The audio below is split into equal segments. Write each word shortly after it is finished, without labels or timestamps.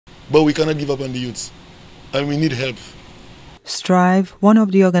but we cannot give up on the youths, and we need help. Strive, one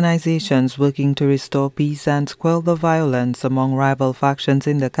of the organizations working to restore peace and quell the violence among rival factions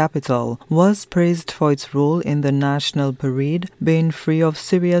in the capital, was praised for its role in the national parade being free of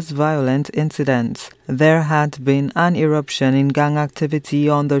serious violent incidents. There had been an eruption in gang activity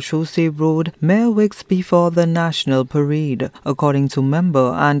on the Chaussee Road mere weeks before the national parade, according to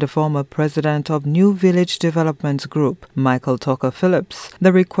member and former president of New Village Development Group, Michael Tucker Phillips.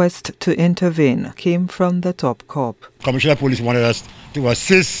 The request to intervene came from the top cop. Commissioner of Police wanted us to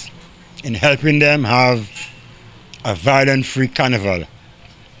assist in helping them have a violent-free carnival,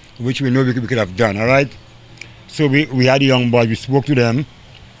 which we know we could have done, all right? So we had the young boys, we spoke to them,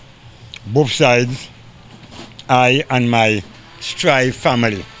 both sides, I and my Strive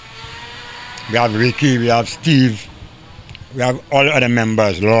family. We have Ricky, we have Steve, we have all other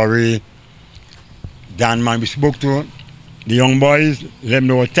members, Laurie, Dan Man. We spoke to the young boys, let them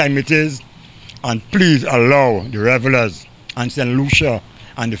know what time it is, and please allow the revelers and St. Lucia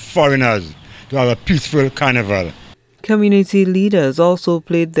and the foreigners to have a peaceful carnival. Community leaders also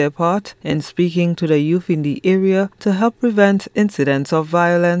played their part in speaking to the youth in the area to help prevent incidents of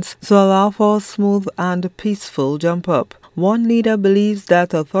violence to allow for a smooth and peaceful jump-up. One leader believes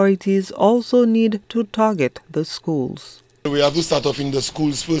that authorities also need to target the schools. We have to start off in the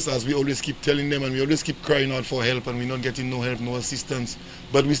schools first, as we always keep telling them, and we always keep crying out for help, and we're not getting no help, no assistance.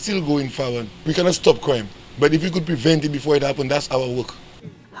 But we're still going forward. We cannot stop crime, but if we could prevent it before it happens, that's our work.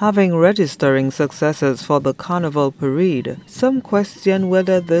 Having registering successes for the Carnival Parade, some question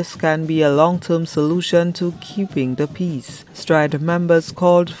whether this can be a long-term solution to keeping the peace. Stride members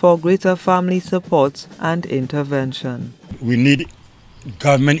called for greater family support and intervention. We need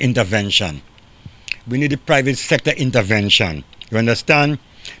government intervention. We need the private sector intervention. You understand?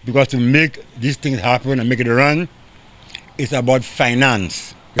 Because to make these things happen and make it run, it's about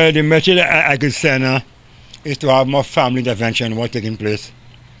finance. The message I could send is to have more family intervention what's taking place.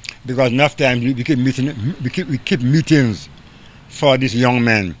 Because enough times we keep meetings for these young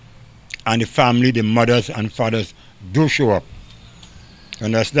men, and the family, the mothers and fathers do show up. You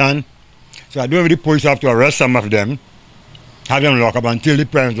understand? So I don't really police have to arrest some of them, have them locked up until the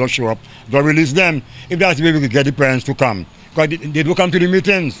parents don't show up, don't release them. If that's the way we could get the parents to come. Because they do come to the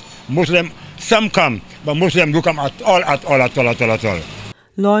meetings. Most of them, some come, but most of them do come at all.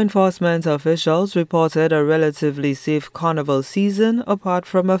 Law enforcement officials reported a relatively safe carnival season apart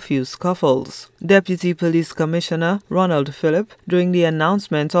from a few scuffles. Deputy Police Commissioner Ronald Phillip, during the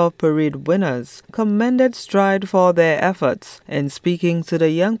announcement of parade winners, commended Stride for their efforts in speaking to the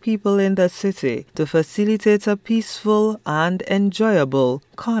young people in the city to facilitate a peaceful and enjoyable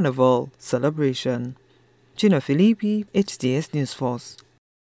carnival celebration. Gina Filippi, HDS News Force.